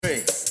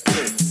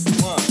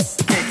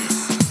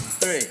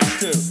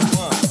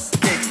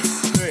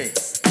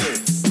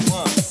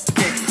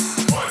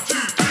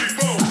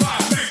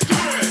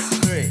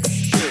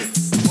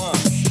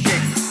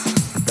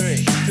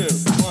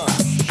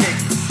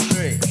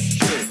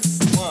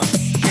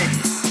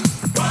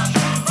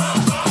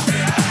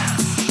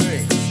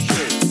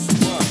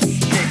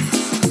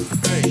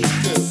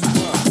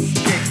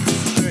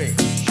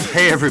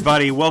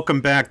everybody.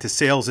 Welcome back to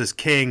Sales is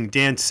King.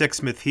 Dan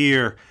Sixsmith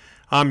here.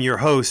 I'm your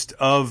host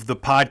of the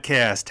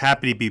podcast.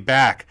 Happy to be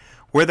back.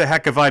 Where the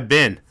heck have I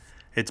been?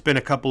 It's been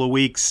a couple of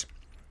weeks.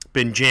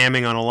 Been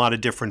jamming on a lot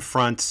of different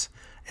fronts,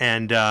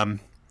 and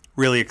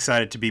really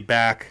excited to be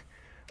back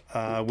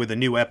with a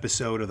new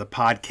episode of the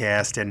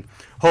podcast. And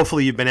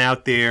hopefully you've been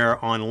out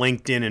there on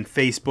LinkedIn and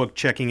Facebook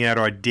checking out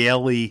our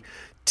daily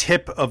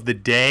tip of the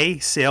day,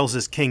 Sales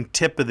is King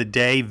tip of the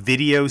day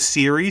video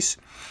series,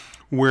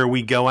 where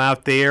we go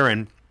out there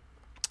and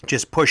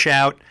just push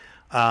out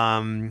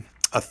a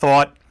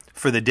thought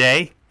for the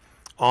day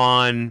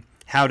on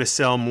how to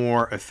sell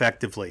more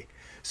effectively.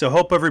 So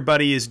hope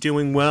everybody is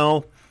doing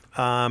well.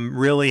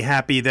 Really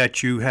happy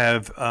that you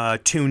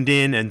have tuned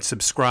in and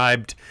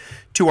subscribed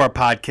to our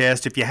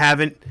podcast. If you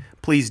haven't,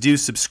 please do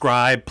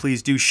subscribe.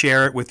 Please do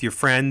share it with your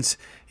friends.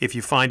 If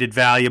you find it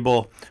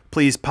valuable,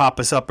 please pop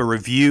us up a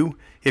review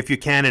if you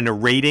can, and a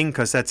rating,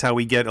 because that's how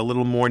we get a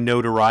little more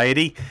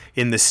notoriety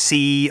in the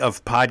sea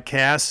of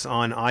podcasts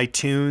on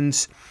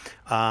iTunes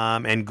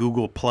and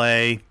Google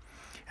Play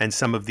and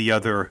some of the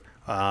other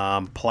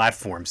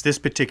platforms. This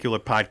particular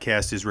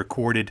podcast is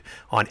recorded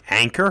on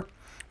Anchor,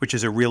 which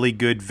is a really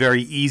good,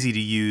 very easy to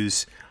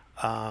use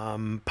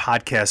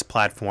podcast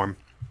platform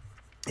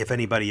if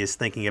anybody is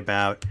thinking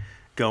about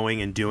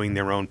going and doing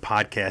their own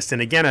podcast.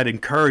 And again, I'd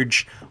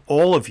encourage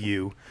all of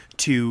you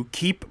to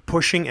keep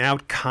pushing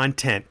out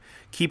content.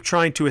 Keep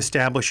trying to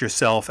establish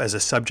yourself as a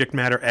subject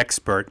matter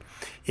expert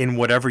in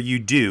whatever you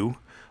do.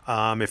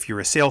 If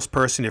you're a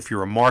salesperson, if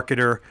you're a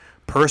marketer,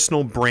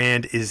 personal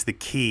brand is the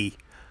key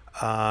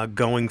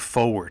going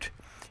forward.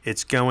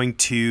 It's going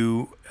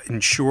to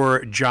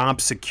ensure job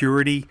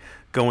security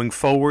going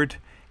forward,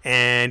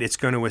 and it's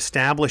going to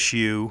establish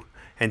you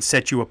and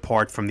set you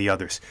apart from the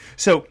others.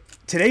 So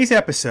today's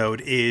episode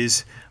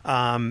is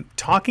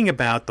talking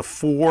about the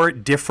 4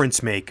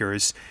 difference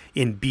makers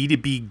in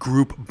B2B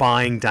group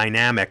buying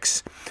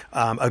dynamics.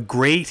 A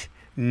great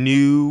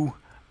new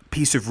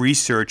piece of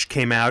research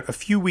came out a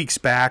few weeks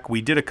back.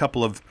 We did a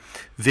couple of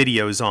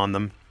videos on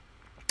them.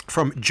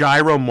 From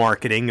Gyro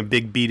Marketing, a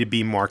big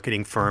B2B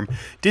marketing firm,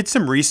 did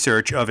some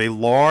research of a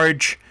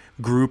large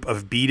group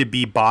of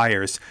B2B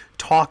buyers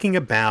talking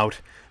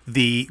about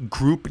the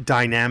group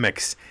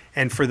dynamics.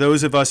 And for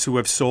those of us who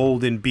have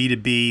sold in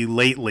B2B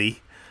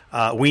lately,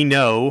 we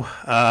know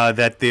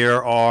that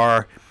there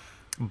are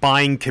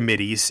buying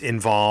committees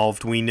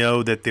involved. We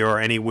know that there are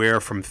anywhere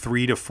from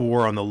 3 to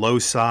 4 on the low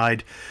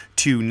side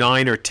to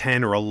 9 or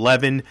 10 or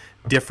 11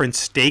 different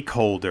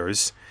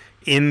stakeholders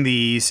in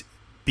these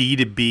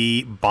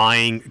B2B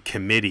buying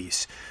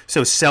committees.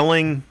 So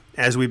selling,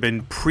 as we've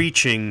been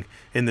preaching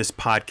in this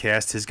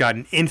podcast, has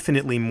gotten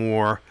infinitely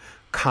more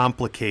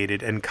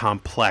complicated and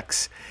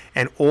complex,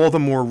 and all the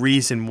more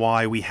reason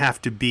why we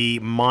have to be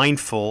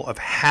mindful of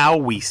how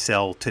we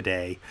sell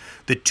today,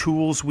 the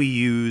tools we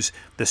use,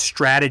 the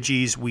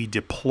strategies we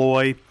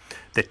deploy,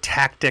 the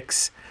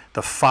tactics,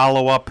 the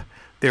follow-up.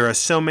 There are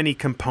so many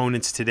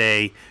components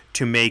today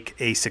to make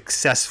a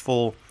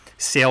successful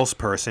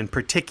salesperson,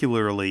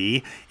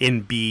 particularly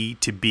in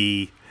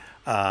B2B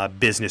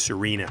business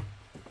arena.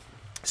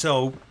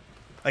 So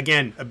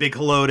again, a big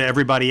hello to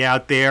everybody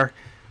out there.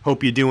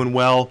 Hope you're doing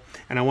well.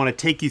 And I want to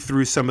take you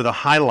through some of the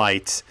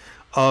highlights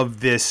of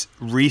this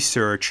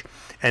research,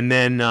 and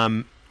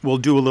then we'll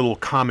do a little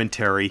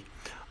commentary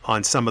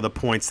on some of the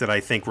points that I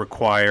think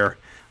require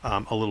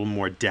a little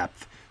more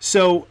depth.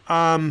 So,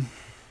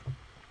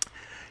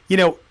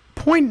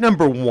 point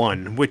number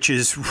 1, which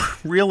is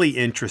really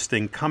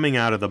interesting coming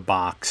out of the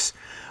box.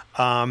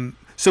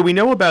 So we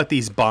know about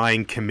these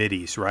buying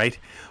committees, right?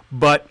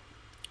 But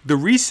the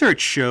research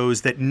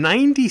shows that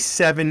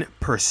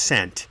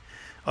 97%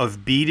 of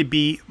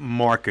B2B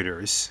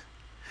marketers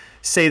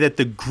say that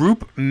the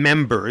group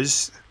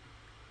members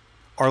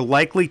are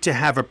likely to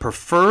have a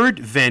preferred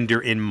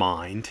vendor in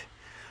mind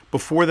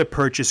before the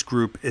purchase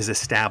group is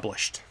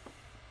established.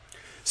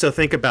 So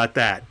think about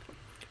that.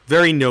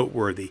 Very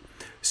noteworthy.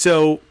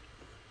 So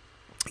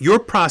your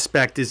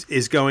prospect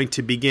is going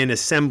to begin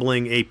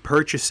assembling a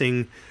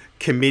purchasing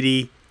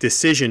committee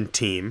decision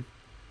team,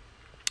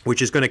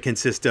 which is going to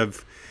consist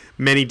of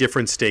many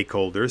different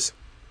stakeholders.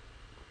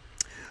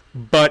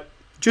 But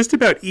just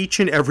about each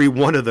and every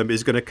one of them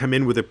is going to come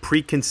in with a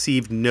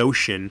preconceived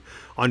notion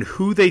on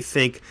who they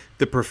think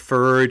the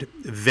preferred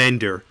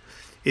vendor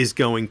is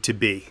going to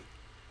be.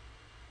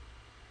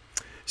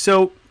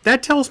 So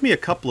that tells me a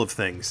couple of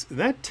things.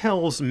 That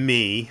tells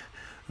me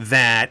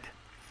that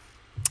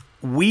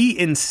we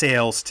in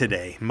sales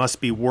today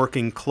must be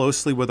working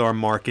closely with our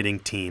marketing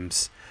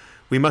teams.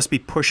 We must be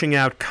pushing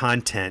out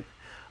content,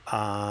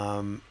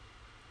 and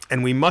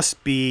we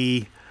must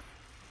be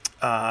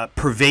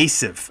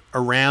pervasive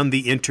around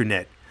the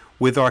internet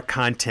with our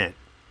content.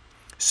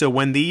 So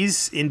when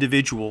these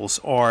individuals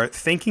are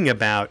thinking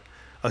about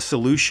a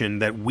solution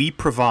that we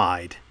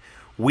provide,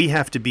 we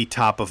have to be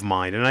top of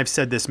mind. And I've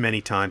said this many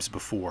times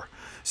before.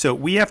 So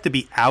we have to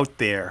be out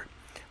there.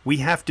 We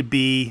have to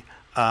be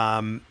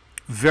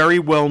very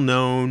well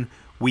known.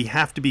 We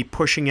have to be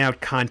pushing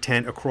out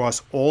content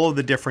across all of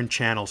the different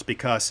channels,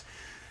 because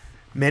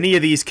Many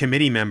of these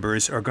committee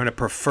members are going to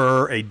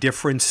prefer a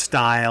different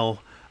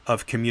style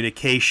of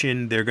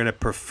communication. They're going to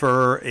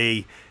prefer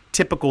a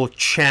typical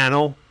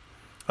channel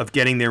of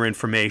getting their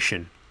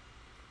information.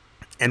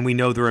 And we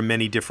know there are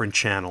many different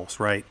channels,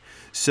 right?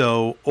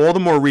 So all the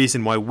more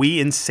reason why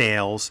we in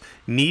sales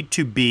need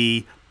to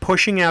be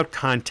pushing out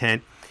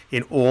content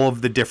in all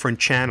of the different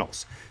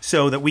channels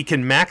so that we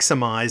can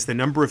maximize the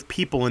number of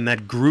people in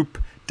that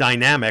group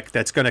dynamic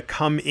that's going to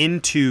come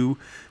into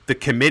the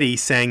committee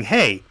saying,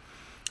 hey,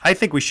 I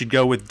think we should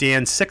go with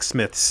Dan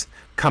Sixsmith's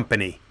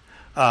company.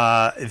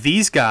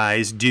 These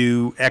guys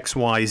do X,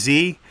 Y,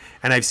 Z,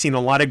 and I've seen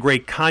a lot of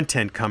great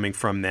content coming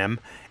from them,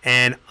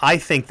 and I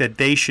think that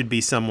they should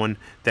be someone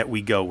that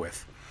we go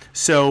with.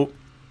 So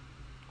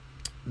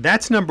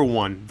that's number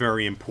one,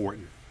 very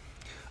important.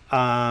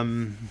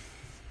 Number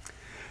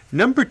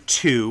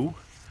two,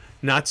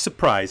 not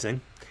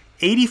surprising,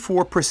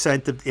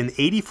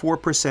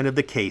 84% of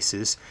the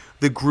cases,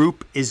 the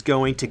group is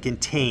going to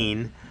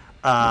contain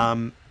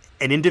an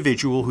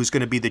individual who's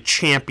going to be the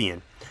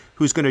champion,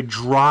 who's going to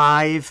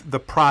drive the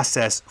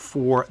process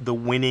for the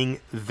winning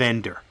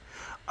vendor.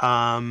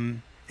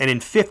 And in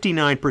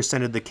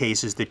 59% of the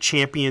cases, the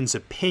champion's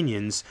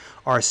opinions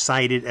are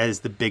cited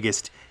as the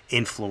biggest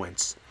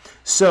influence.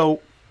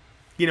 So,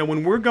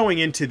 when we're going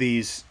into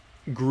these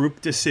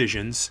group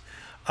decisions,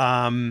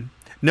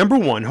 number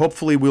one,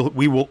 hopefully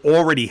we will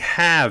already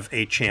have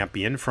a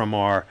champion from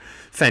our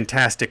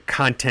fantastic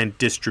content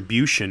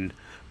distribution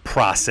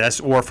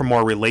process or from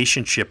our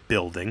relationship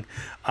building.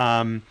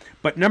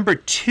 But number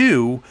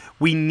two,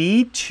 we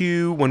need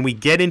to, when we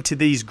get into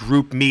these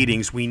group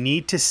meetings, we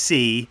need to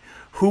see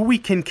who we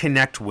can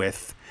connect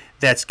with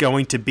that's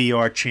going to be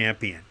our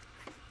champion.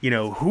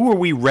 Who are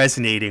we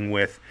resonating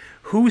with?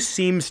 Who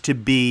seems to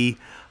be,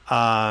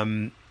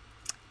 vibing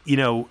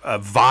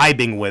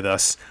with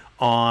us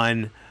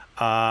on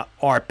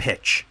our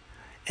pitch?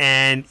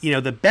 And,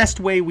 the best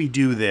way we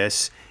do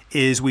this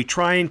is we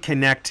try and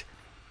connect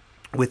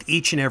with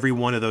each and every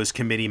one of those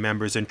committee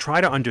members and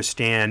try to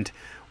understand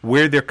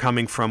where they're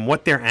coming from,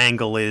 what their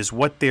angle is,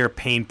 what their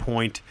pain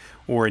point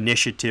or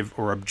initiative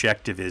or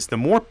objective is. The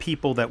more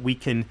people that we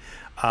can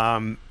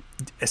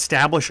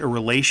establish a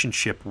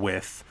relationship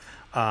with,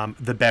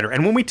 the better.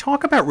 And when we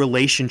talk about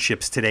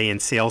relationships today in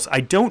sales,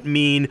 I don't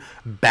mean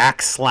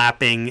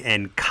backslapping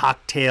and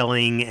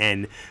cocktailing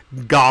and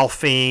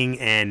golfing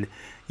and,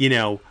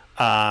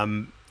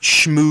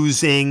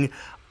 schmoozing.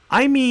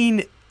 I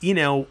mean,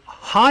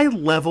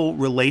 high-level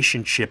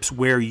relationships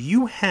where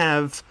you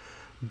have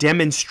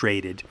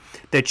demonstrated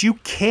that you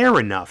care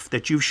enough,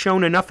 that you've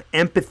shown enough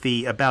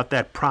empathy about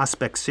that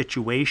prospect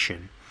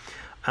situation,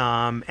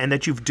 and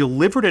that you've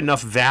delivered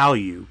enough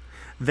value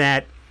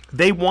that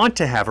they want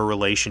to have a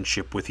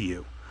relationship with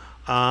you,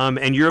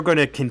 and you're going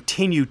to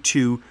continue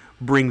to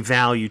bring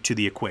value to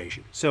the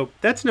equation. So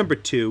that's number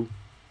two.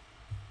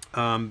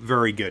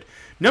 Very good.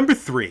 Number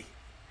three,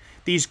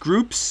 these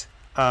groups,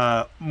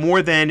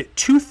 more than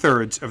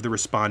 2/3 of the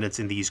respondents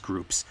in these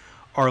groups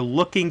are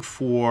looking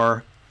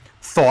for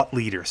thought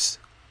leaders.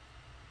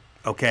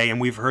 Okay, and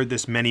we've heard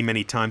this many,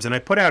 many times. And I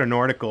put out an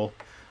article.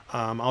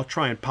 I'll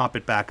try and pop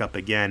it back up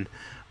again.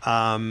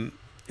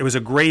 It was a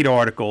great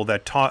article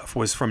that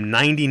was from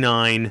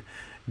 99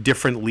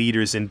 different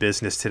leaders in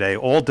business today,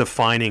 all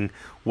defining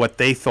what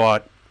they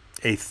thought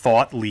a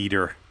thought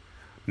leader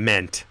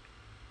meant.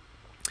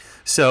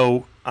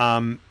 So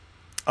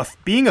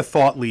being a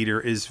thought leader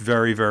is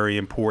very, very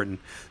important.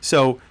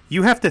 So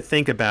you have to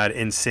think about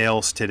in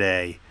sales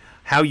today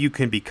how you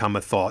can become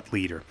a thought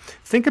leader.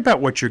 Think about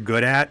what you're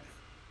good at.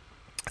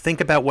 Think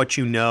about what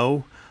you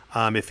know.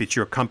 If it's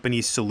your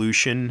company's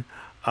solution,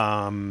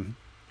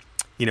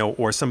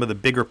 or some of the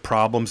bigger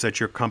problems that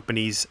your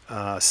companies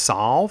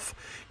solve,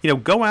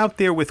 go out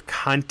there with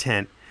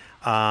content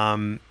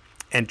and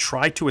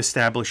try to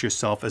establish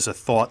yourself as a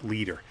thought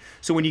leader.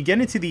 So when you get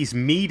into these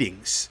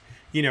meetings,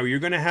 you're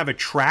going to have a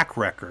track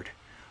record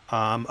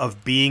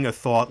of being a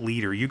thought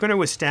leader. You're going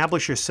to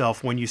establish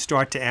yourself when you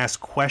start to ask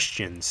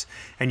questions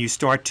and you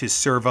start to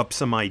serve up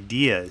some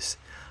ideas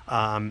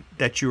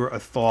that you're a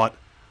thought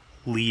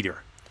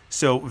leader.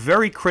 So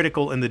very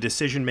critical in the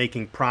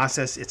decision-making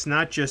process. It's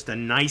not just a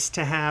nice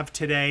to have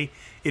today.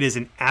 It is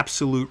an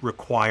absolute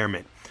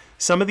requirement.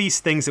 Some of these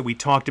things that we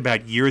talked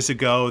about years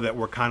ago that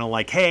were kind of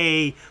like,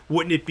 hey,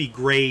 wouldn't it be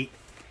great?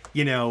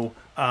 Now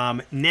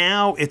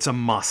it's a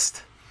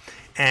must.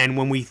 And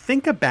when we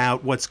think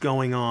about what's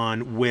going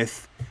on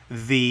with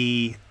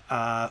the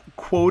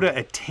quota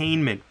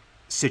attainment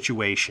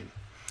situation,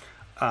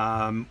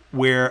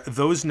 where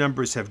those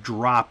numbers have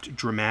dropped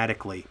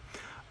dramatically,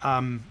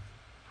 I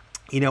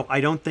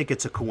don't think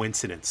it's a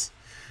coincidence.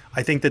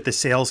 I think that the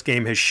sales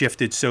game has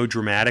shifted so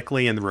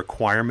dramatically and the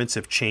requirements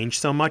have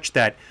changed so much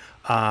that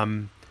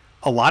a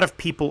lot of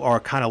people are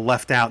kind of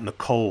left out in the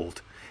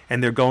cold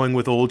and they're going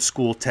with old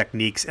school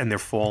techniques and they're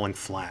falling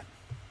flat.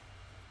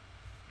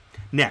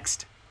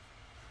 Next,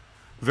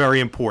 very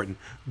important,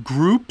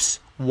 groups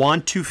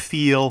want to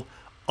feel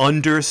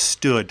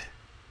understood.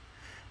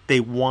 They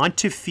want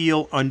to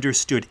feel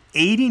understood.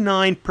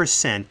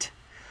 89%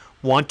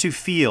 want to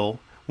feel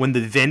when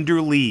the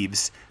vendor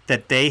leaves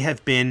that they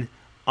have been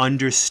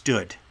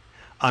understood.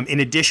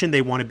 In addition,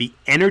 they want to be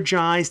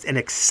energized and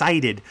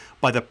excited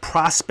by the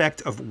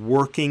prospect of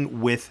working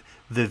with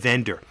the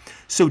vendor.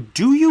 So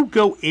do you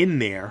go in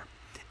there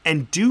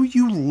and do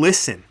you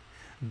listen?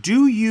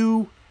 Do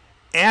you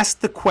ask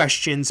the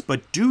questions,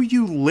 but do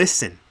you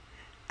listen?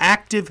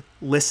 Active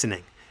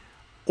listening.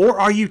 Or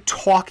are you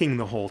talking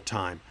the whole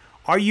time?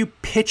 Are you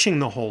pitching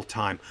the whole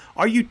time?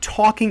 Are you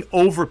talking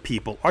over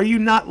people? Are you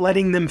not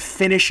letting them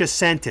finish a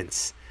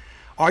sentence?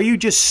 Are you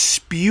just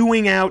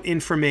spewing out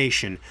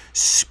information,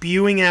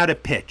 spewing out a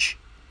pitch?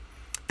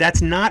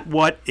 That's not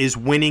what is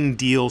winning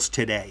deals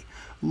today.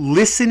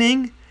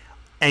 Listening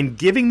and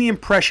giving the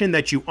impression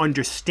that you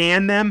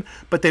understand them,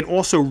 but then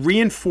also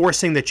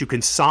reinforcing that you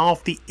can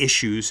solve the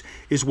issues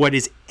is what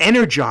is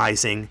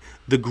energizing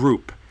the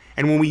group.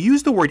 And when we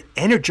use the word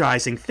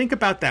energizing, think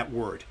about that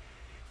word.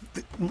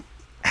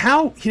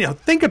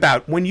 Think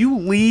about when you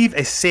leave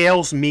a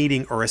sales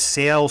meeting or a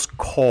sales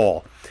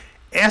call,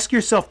 ask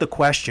yourself the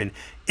question,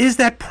 is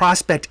that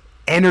prospect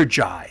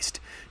energized?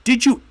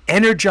 Did you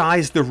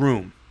energize the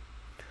room?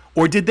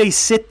 Or did they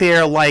sit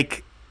there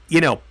like,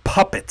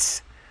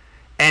 puppets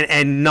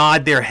and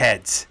nod their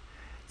heads?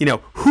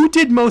 Who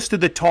did most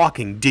of the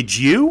talking? Did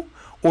you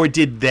or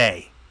did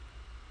they?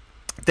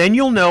 Then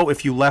you'll know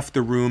if you left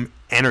the room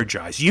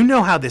energized. You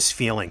know how this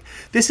feeling.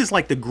 This is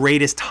like the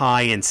greatest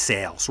high in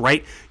sales,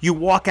 right? You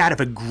walk out of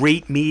a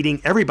great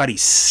meeting,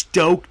 everybody's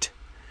stoked.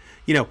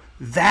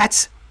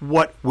 That's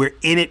what we're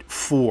in it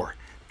for.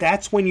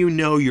 That's when you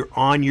know you're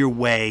on your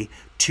way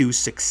to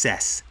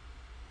success.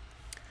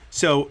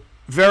 So,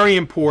 very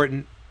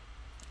important.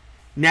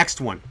 Next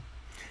one.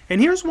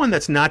 And here's one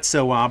that's not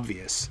so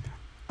obvious.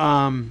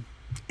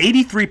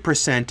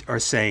 83% are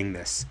saying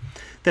this,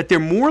 that they're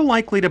more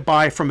likely to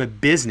buy from a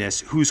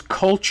business whose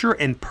culture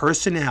and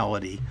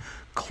personality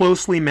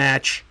closely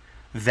match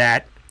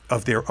that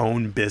of their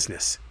own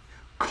business.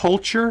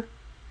 Culture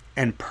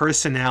and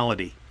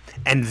personality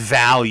and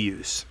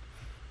values.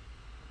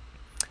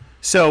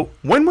 So,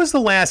 when was the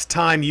last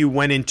time you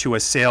went into a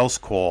sales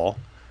call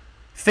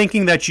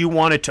thinking that you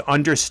wanted to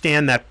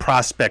understand that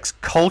prospect's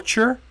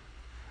culture,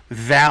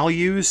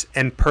 values,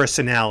 and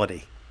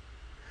personality?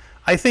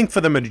 I think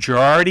for the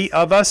majority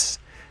of us,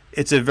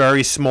 it's a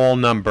very small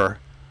number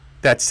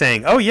that's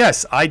saying, oh,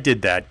 yes, I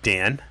did that,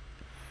 Dan.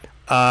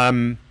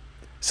 So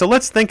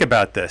let's think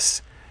about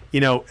this.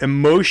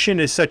 Emotion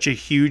is such a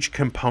huge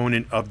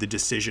component of the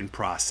decision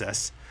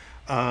process.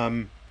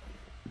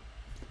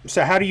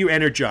 So how do you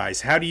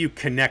energize? How do you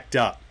connect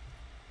up?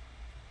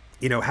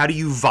 How do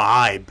you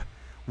vibe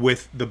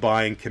with the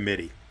buying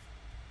committee?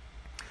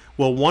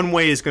 Well, one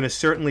way is going to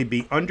certainly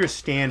be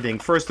understanding,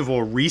 first of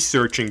all,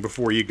 researching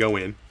before you go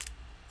in,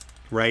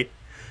 right?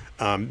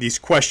 These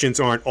questions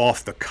aren't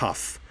off the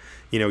cuff.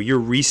 You're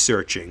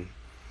researching,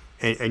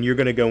 and you're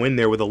going to go in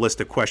there with a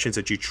list of questions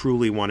that you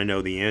truly want to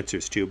know the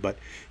answers to. But,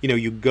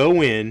 you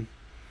go in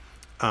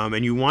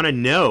and you want to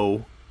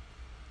know,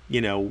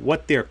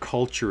 what their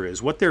culture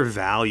is, what their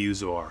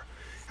values are,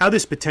 how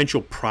this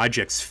potential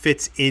project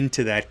fits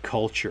into that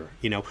culture.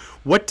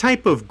 What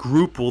type of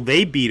group will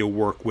they be to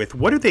work with?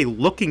 What are they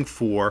looking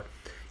for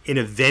in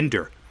a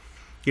vendor?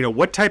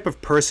 What type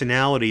of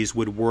personalities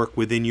would work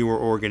within your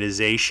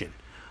organization?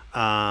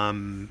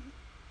 What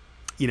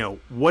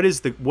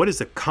is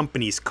the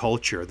company's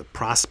culture, the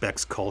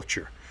prospect's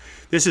culture?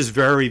 This is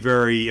very,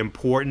 very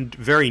important,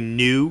 very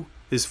new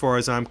as far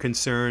as I'm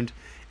concerned,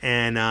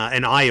 and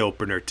an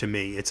eye-opener to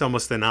me. It's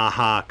almost an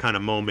aha kind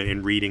of moment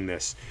in reading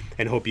this,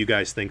 and hope you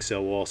guys think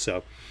so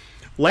also.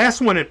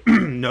 Last one,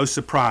 no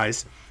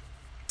surprise,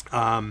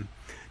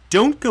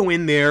 don't go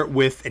in there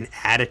with an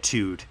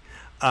attitude.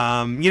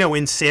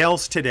 In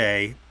sales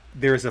today,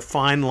 there's a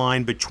fine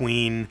line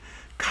between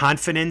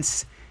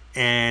confidence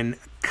and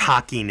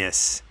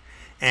cockiness.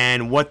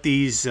 And what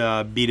these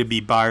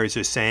B2B buyers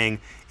are saying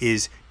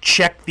is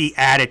check the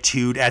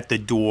attitude at the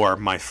door,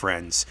 my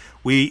friends.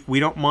 We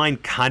don't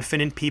mind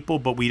confident people,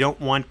 but we don't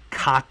want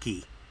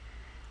cocky.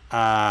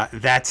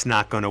 That's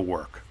not going to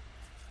work.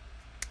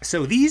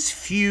 So these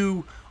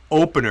few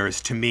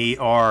openers to me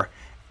are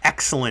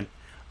excellent,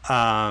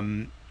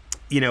 in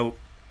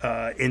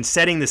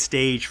setting the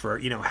stage for,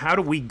 how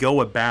do we go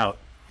about,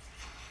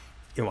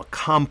 a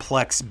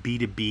complex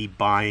B2B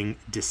buying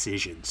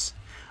decisions.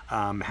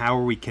 How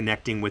are we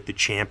connecting with the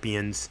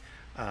champions,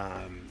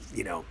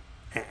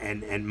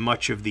 and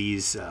much of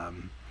these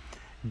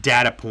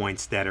data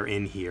points that are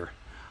in here.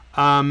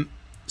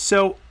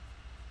 So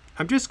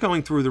I'm just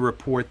going through the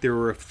report. There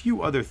were a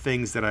few other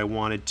things that I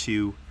wanted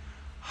to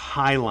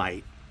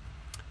highlight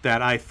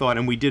that I thought,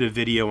 and we did a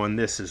video on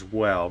this as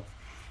well,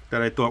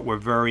 that I thought were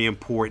very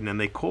important, and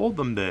they called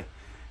them the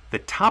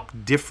top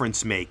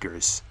difference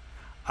makers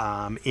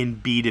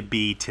in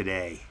B2B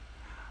today.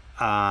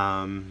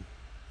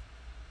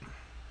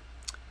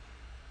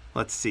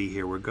 Let's see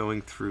here. We're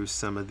going through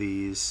some of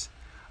these.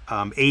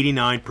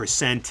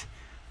 89%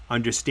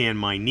 understand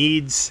my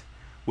needs,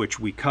 which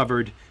we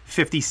covered.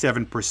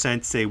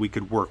 57% say we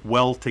could work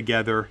well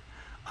together.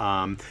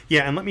 And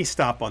let me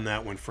stop on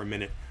that one for a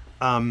minute.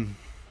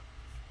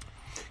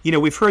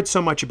 We've heard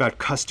so much about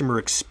customer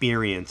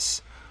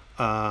experience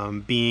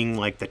being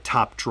like the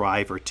top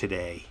driver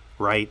today,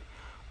 right?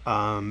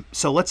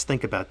 So let's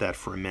think about that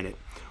for a minute.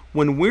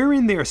 When we're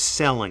in there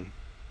selling,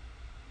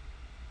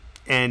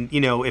 and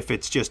if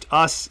it's just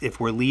us, if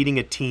we're leading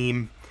a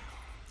team,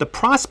 the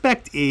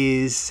prospect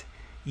is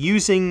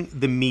using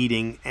the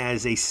meeting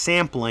as a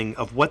sampling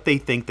of what they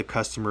think the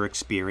customer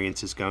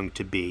experience is going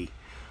to be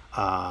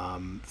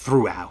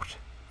throughout.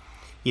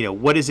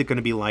 What is it going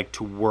to be like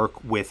to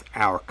work with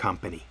our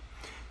company?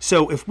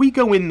 So if we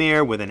go in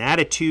there with an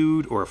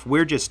attitude, or if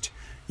we're just,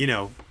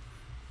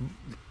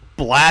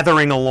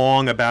 blathering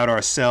along about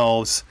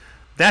ourselves,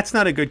 that's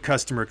not a good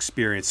customer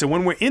experience. So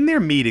when we're in their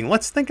meeting,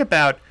 let's think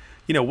about,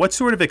 what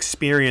sort of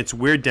experience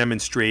we're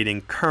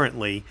demonstrating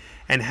currently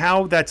and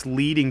how that's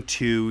leading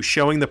to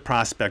showing the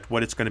prospect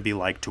what it's going to be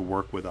like to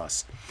work with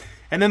us.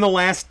 And then the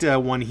last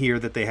one here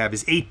that they have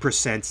is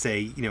 8%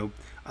 say,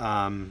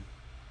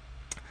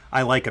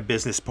 I like a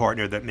business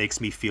partner that makes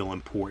me feel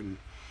important.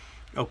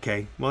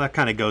 Okay, well, that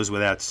kind of goes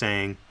without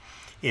saying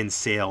in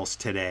sales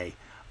today.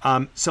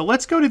 So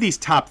let's go to these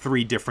top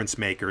 3 difference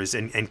makers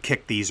and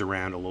kick these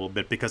around a little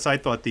bit, because I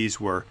thought these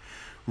were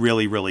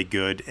really, really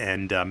good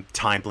and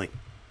timely.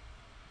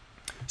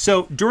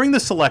 So during the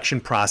selection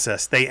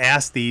process, they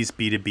asked these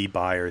B2B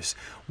buyers,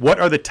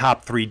 what are the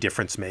top 3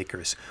 difference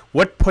makers?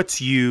 What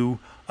puts you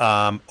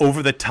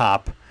over the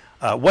top?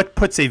 What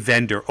puts a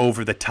vendor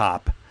over the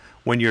top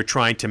when you're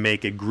trying to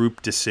make a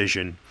group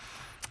decision?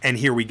 And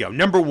here we go.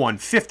 Number 1,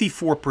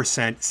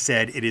 54%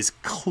 said it is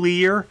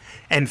clear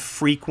and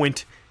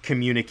frequent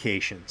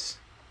communications.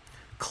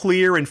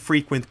 Clear and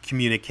frequent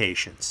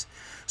communications.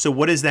 So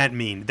what does that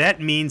mean? That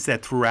means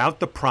that throughout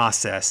the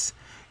process,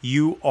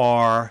 you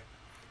are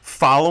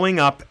following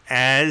up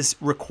as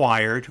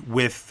required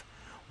with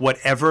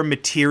whatever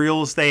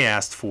materials they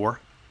asked for.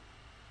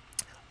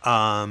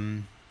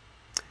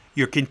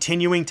 You're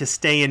continuing to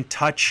stay in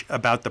touch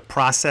about the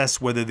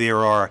process, whether there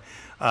are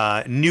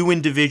new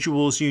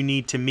individuals you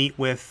need to meet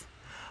with,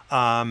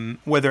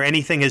 whether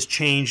anything has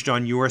changed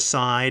on your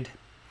side.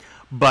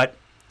 But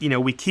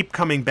we keep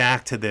coming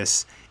back to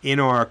this in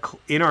our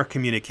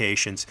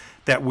communications,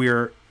 that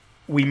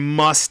we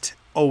must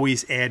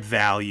always add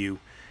value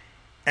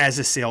as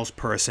a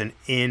salesperson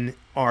in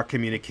our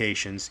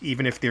communications,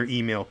 even if they're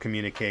email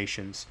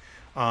communications.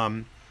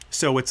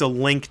 So it's a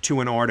link to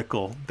an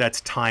article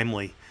that's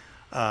timely,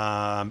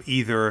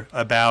 either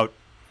about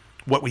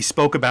what we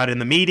spoke about in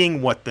the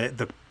meeting, what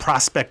the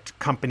prospect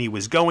company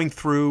was going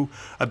through,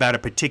 about a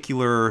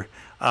particular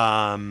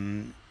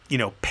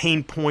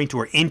pain point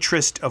or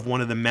interest of one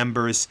of the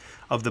members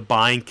of the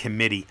buying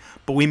committee.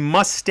 But we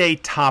must stay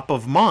top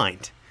of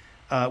mind.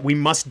 We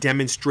must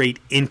demonstrate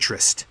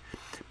interest,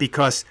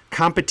 because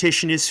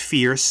competition is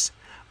fierce.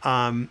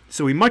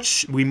 So we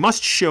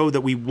must show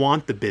that we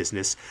want the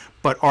business,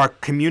 but our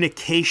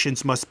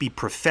communications must be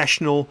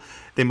professional,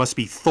 they must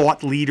be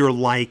thought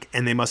leader-like,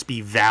 and they must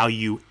be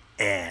value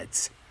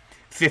adds.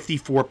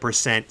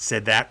 54%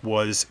 said that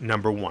was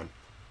number 1.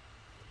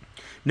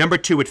 Number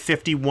 2, at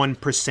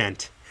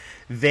 51%,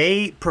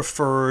 they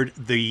preferred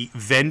the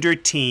vendor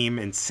team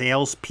and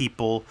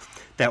salespeople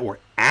that were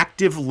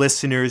active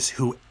listeners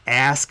who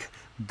ask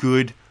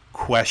good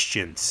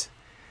questions.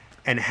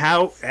 And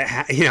how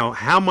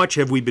much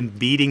have we been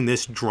beating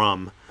this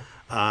drum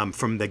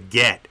from the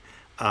get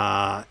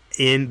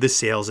in the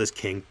Sales is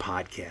King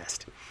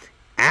podcast?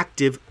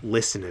 Active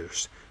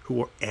listeners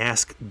who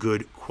ask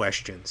good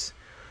questions.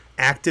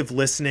 Active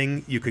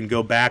listening, you can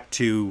go back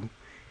to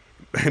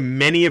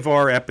many of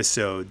our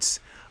episodes,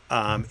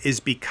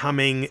 is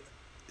becoming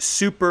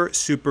super,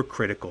 super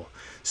critical.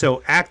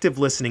 So active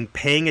listening,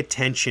 paying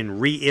attention,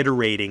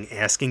 reiterating,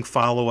 asking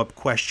follow-up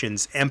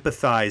questions,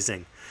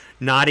 empathizing,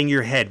 nodding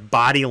your head,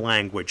 body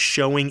language,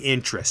 showing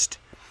interest,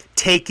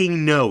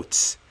 taking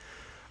notes,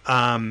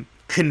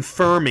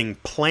 confirming,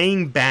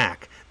 playing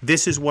back.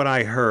 This is what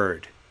I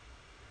heard.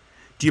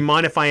 Do you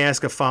mind if I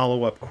ask a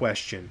follow-up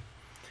question?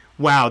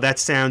 Wow, that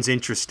sounds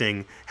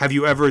interesting. Have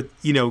you ever,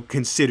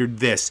 considered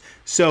this?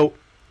 So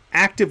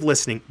active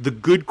listening, the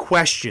good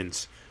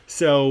questions.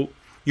 So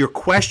your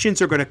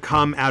questions are going to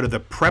come out of the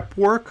prep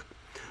work,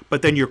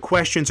 but then your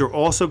questions are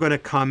also going to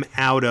come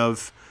out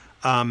of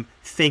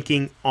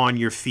thinking on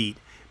your feet,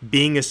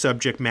 being a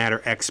subject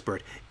matter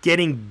expert,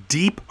 getting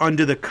deep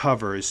under the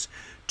covers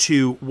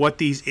to what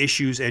these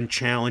issues and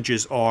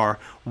challenges are,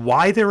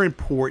 why they're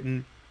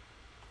important,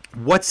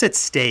 what's at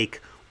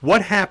stake,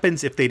 what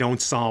happens if they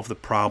don't solve the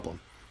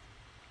problem.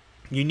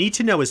 You need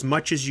to know as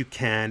much as you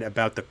can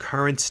about the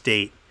current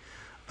state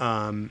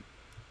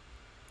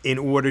in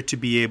order to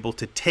be able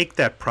to take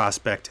that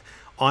prospect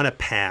on a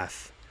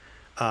path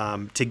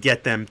to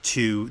get them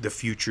to the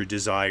future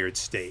desired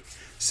state.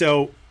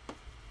 So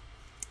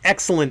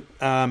excellent,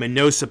 and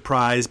no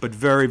surprise, but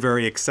very,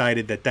 very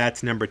excited that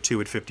that's number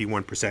 2 at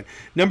 51%.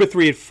 Number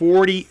 3 at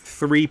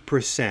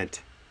 43%.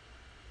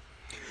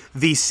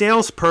 The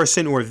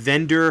salesperson or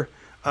vendor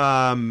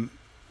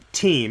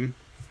team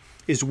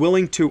is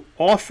willing to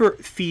offer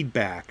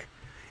feedback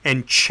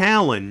and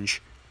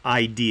challenge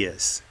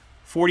ideas.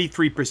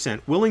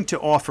 43% willing to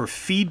offer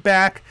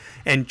feedback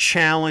and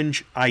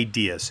challenge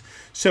ideas.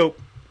 So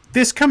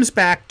this comes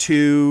back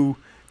to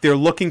they're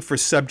looking for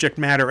subject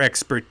matter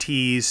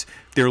expertise.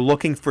 They're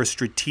looking for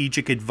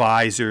strategic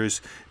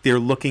advisors. They're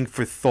looking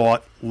for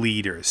thought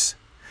leaders.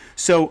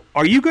 So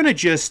are you going to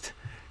just,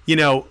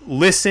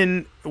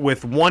 listen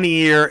with one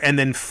ear and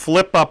then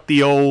flip up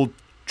the old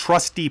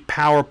trusty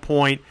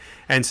PowerPoint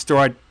and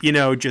start,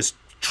 just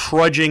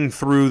trudging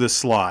through the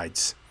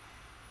slides,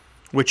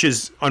 which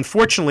is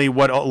unfortunately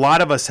what a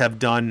lot of us have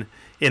done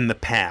in the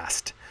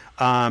past?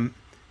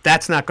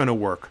 That's not going to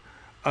work.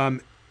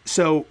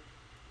 So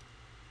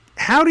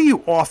how do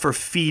you offer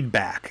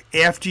feedback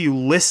after you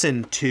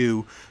listen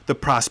to the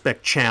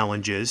prospect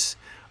challenges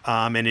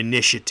and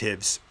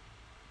initiatives?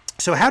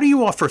 So how do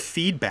you offer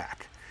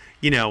feedback?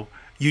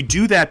 You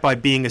do that by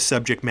being a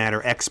subject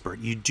matter expert.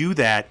 You do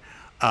that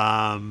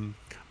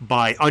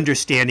by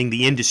understanding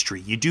the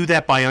industry. You do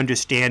that by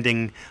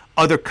understanding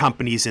other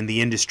companies in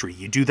the industry.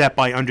 You do that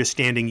by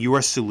understanding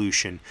your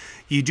solution.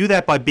 You do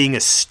that by being a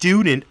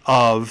student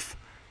of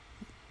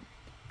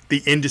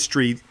the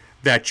industry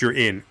that you're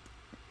in.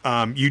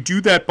 You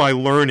do that by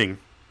learning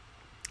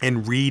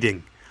and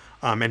reading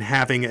and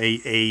having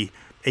a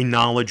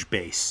knowledge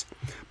base.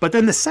 But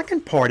then the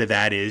second part of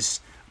that is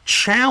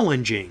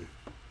challenging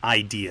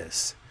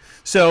ideas.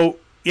 So,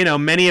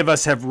 many of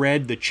us have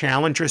read The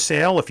Challenger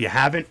Sale. If you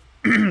haven't,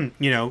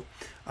 you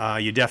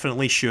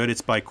definitely should.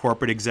 It's by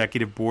Corporate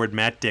Executive Board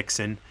Matt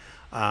Dixon.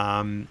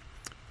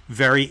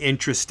 Very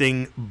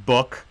interesting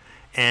book.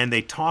 And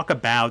they talk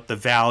about the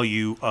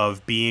value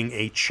of being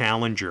a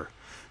challenger.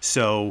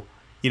 So,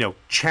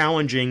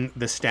 challenging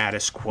the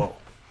status quo.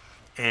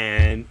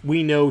 And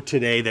we know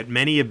today that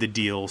many of the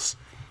deals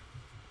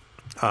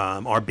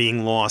are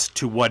being lost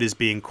to what is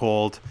being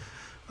called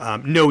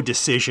no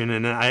decision.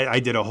 And I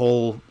did a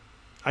whole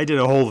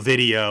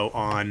video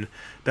on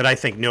that. I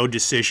think no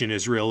decision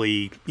is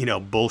really,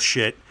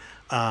 bullshit.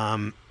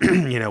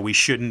 We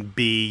shouldn't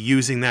be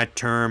using that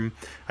term.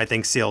 I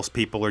think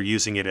salespeople are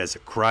using it as a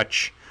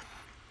crutch.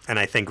 And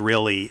I think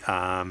really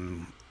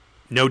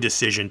no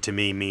decision to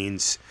me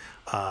means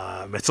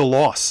it's a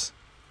loss.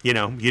 You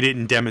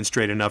didn't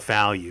demonstrate enough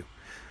value.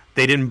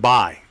 They didn't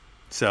buy.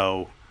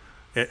 So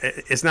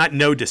it's not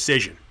no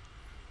decision,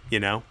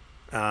 but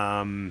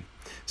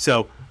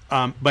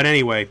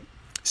anyway,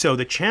 so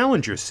the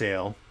Challenger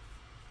Sale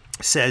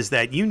says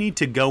that you need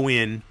to go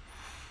in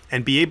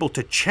and be able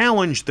to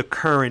challenge the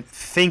current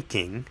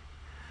thinking,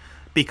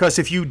 because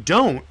if you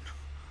don't,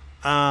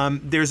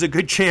 there's a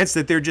good chance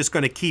that they're just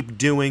going to keep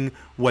doing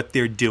what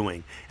they're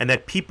doing, and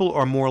that people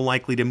are more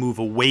likely to move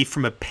away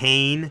from a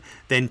pain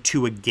than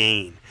to a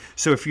gain.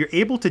 So if you're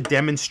able to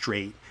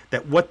demonstrate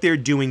that what they're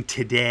doing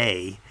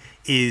today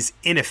is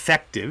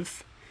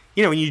ineffective,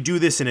 and you do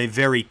this in a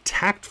very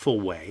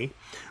tactful way,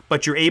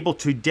 but you're able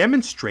to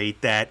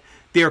demonstrate that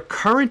their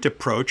current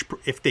approach,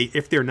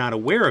 if they're not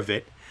aware of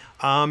it,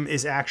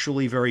 is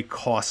actually very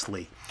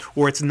costly,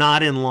 or it's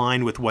not in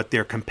line with what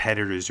their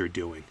competitors are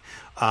doing.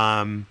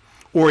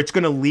 Or it's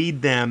going to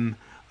lead them,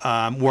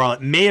 while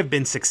it may have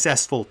been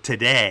successful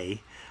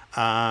today,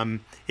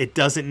 it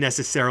doesn't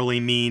necessarily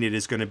mean it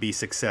is going to be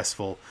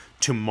successful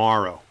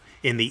tomorrow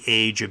in the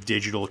age of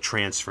digital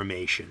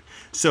transformation.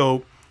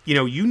 So,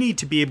 you need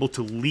to be able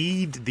to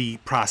lead the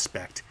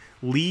prospect,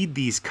 lead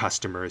these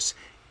customers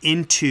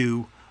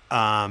into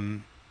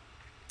the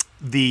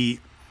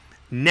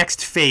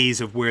next phase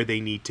of where they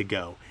need to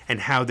go and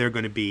how they're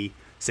going to be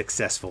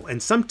successful.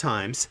 And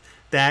sometimes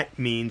that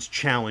means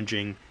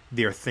challenging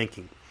their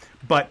thinking.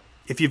 But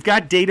if you've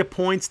got data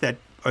points that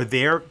are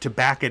there to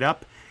back it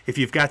up, if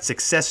you've got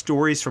success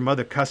stories from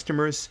other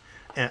customers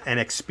and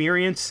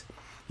experience,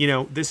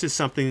 this is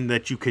something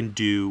that you can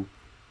do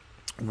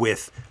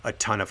with a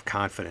ton of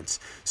confidence.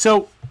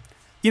 So,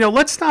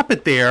 let's stop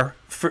it there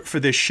for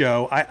this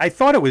show. I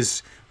thought it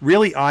was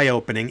really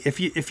eye-opening.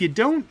 If you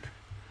don't,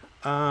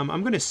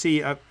 I'm going to see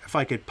if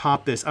I could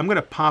pop this. I'm going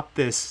to pop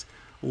this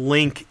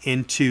link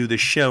into the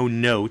show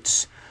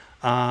notes.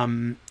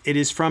 It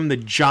is from the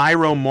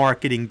Gyro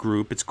Marketing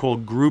Group. It's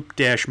called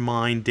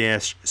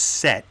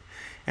Group-Mind-Set,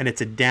 and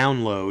it's a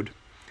download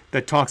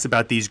that talks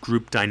about these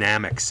group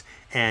dynamics.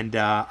 And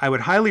I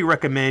would highly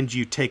recommend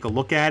you take a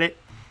look at it.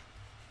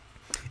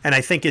 And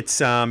I think it's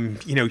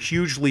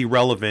hugely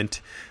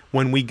relevant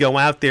when we go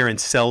out there and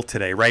sell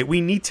today, right?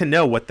 We need to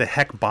know what the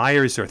heck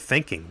buyers are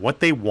thinking, what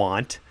they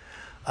want,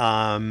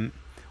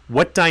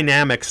 what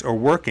dynamics are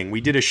working.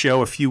 We did a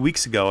show a few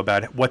weeks ago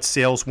about what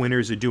sales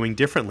winners are doing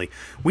differently.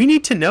 We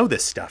need to know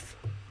this stuff,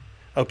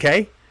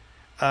 okay?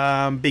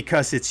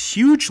 Because it's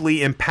hugely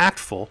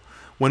impactful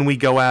when we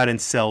go out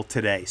and sell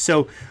today.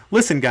 So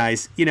listen,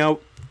 guys,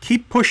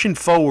 keep pushing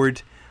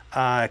forward,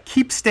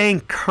 keep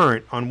staying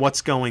current on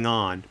what's going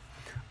on,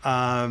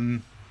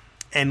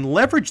 and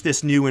leverage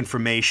this new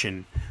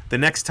information the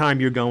next time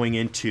you're going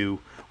into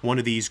one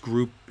of these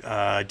group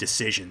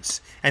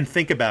decisions, and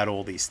think about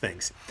all these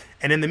things.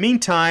 And in the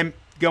meantime,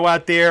 go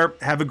out there,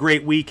 have a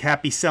great week.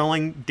 Happy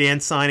selling. Dan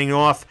signing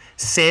off.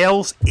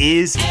 Sales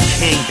is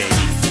king,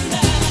 baby.